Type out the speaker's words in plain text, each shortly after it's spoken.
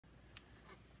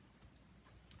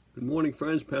Good morning,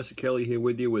 friends. Pastor Kelly here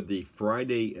with you with the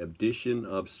Friday edition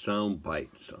of Sound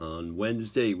Bites. On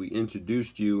Wednesday, we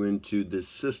introduced you into this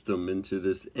system, into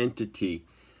this entity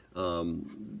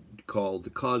called the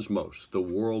cosmos, the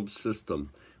world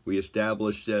system. We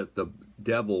established that the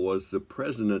devil was the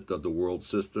president of the world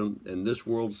system, and this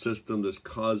world system, this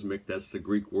cosmic, that's the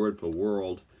Greek word for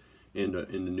world in the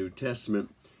New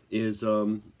Testament, is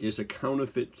a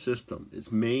counterfeit system. Its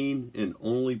main and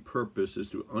only purpose is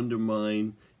to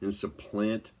undermine and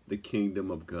supplant the kingdom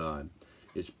of God.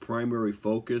 Its primary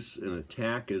focus and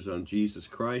attack is on Jesus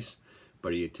Christ,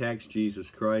 but he attacks Jesus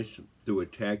Christ through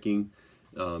attacking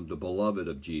the beloved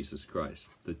of Jesus Christ,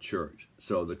 the church.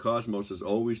 So the cosmos is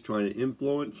always trying to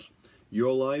influence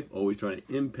your life, always trying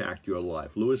to impact your life.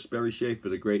 Louis Sperry Schaeffer,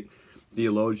 the great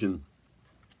theologian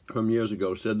from years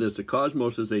ago, said this: the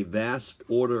cosmos is a vast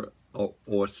order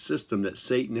or system that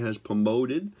Satan has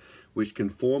promoted, which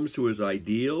conforms to his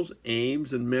ideals,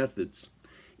 aims, and methods.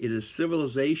 It is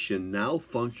civilization now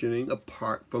functioning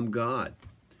apart from God,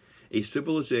 a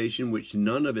civilization which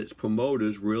none of its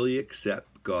promoters really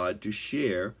accept God to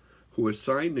share, who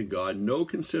assign to God no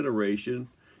consideration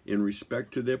in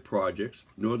respect to their projects,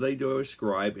 nor they do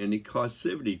ascribe any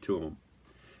causivity to them.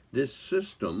 This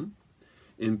system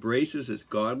embraces its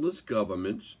godless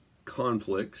governments,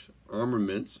 conflicts,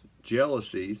 armaments,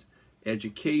 jealousies,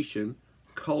 education,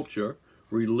 culture,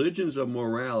 religions of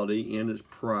morality, and its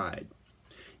pride.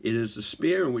 It is the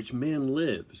sphere in which man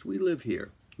lives. We live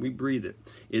here. We breathe it.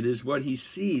 It is what he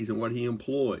sees and what he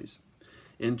employs.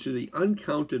 And to the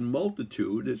uncounted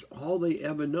multitude, it's all they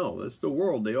ever know. That's the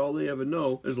world. All they ever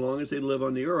know as long as they live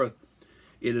on the earth.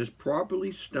 It is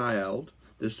properly styled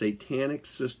the satanic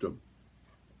system,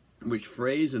 which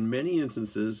phrase in many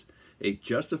instances a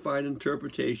justified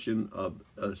interpretation of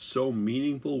a so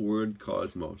meaningful word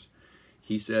cosmos.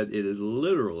 He said it is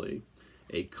literally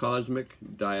a cosmic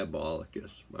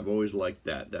Diabolicus. I've always liked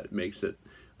that. That makes it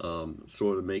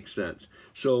sort of make sense.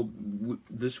 So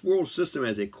this world system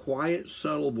has a quiet,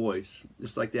 subtle voice.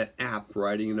 It's like that app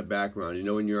riding in the background. You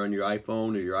know, when you're on your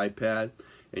iPhone or your iPad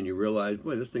and you realize,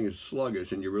 boy, this thing is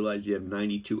sluggish, and you realize you have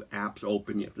 92 apps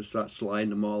open. You have to start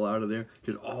sliding them all out of there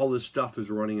because all this stuff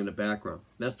is running in the background.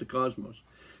 That's the cosmos.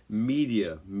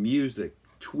 Media, music,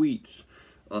 tweets,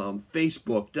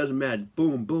 Facebook, doesn't matter.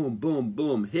 Boom, boom, boom,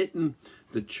 boom. Hitting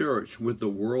the church with the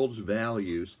world's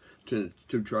values to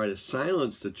try to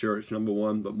silence the church, number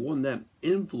one, but more than that,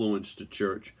 influence the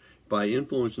church. By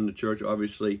influencing the church,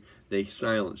 obviously, they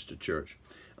silence the church.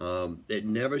 It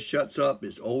never shuts up.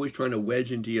 It's always trying to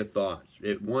wedge into your thoughts.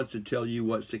 It wants to tell you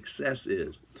what success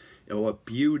is and what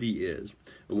beauty is.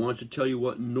 It wants to tell you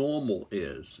what normal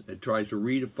is. It tries to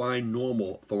redefine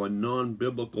normal from a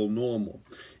non-biblical normal.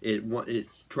 It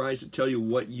tries to tell you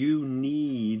what you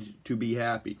need to be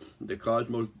happy. The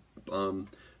cosmos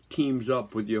teams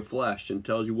up with your flesh and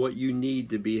tells you what you need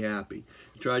to be happy.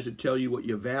 It tries to tell you what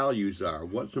your values are,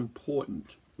 what's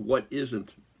important, what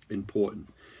isn't important.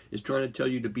 It's trying to tell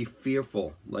you to be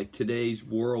fearful, like today's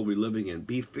world we're living in.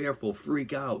 Be fearful,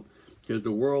 freak out, because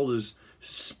the world is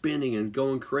spinning and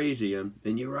going crazy. And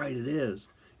you're right, it is.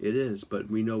 It is, but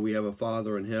we know we have a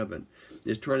Father in heaven.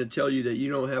 It's trying to tell you that you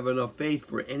don't have enough faith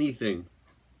for anything.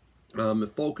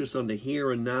 Focus on the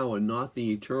here and now and not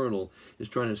the eternal. Is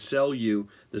trying to sell you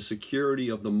the security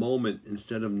of the moment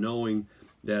instead of knowing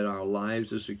that our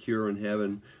lives are secure in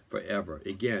heaven forever.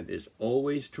 Again, it's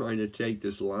always trying to take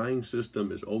this lying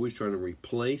system, is always trying to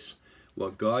replace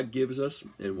what God gives us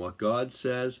and what God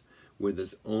says with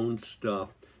its own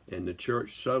stuff. And the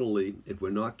church subtly, if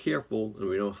we're not careful and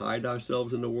we don't hide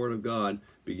ourselves in the Word of God,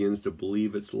 begins to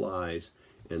believe its lies.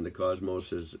 And the cosmos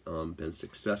has been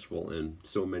successful in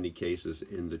so many cases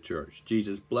in the church.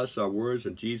 Jesus bless our words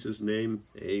in Jesus' name.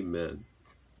 Amen.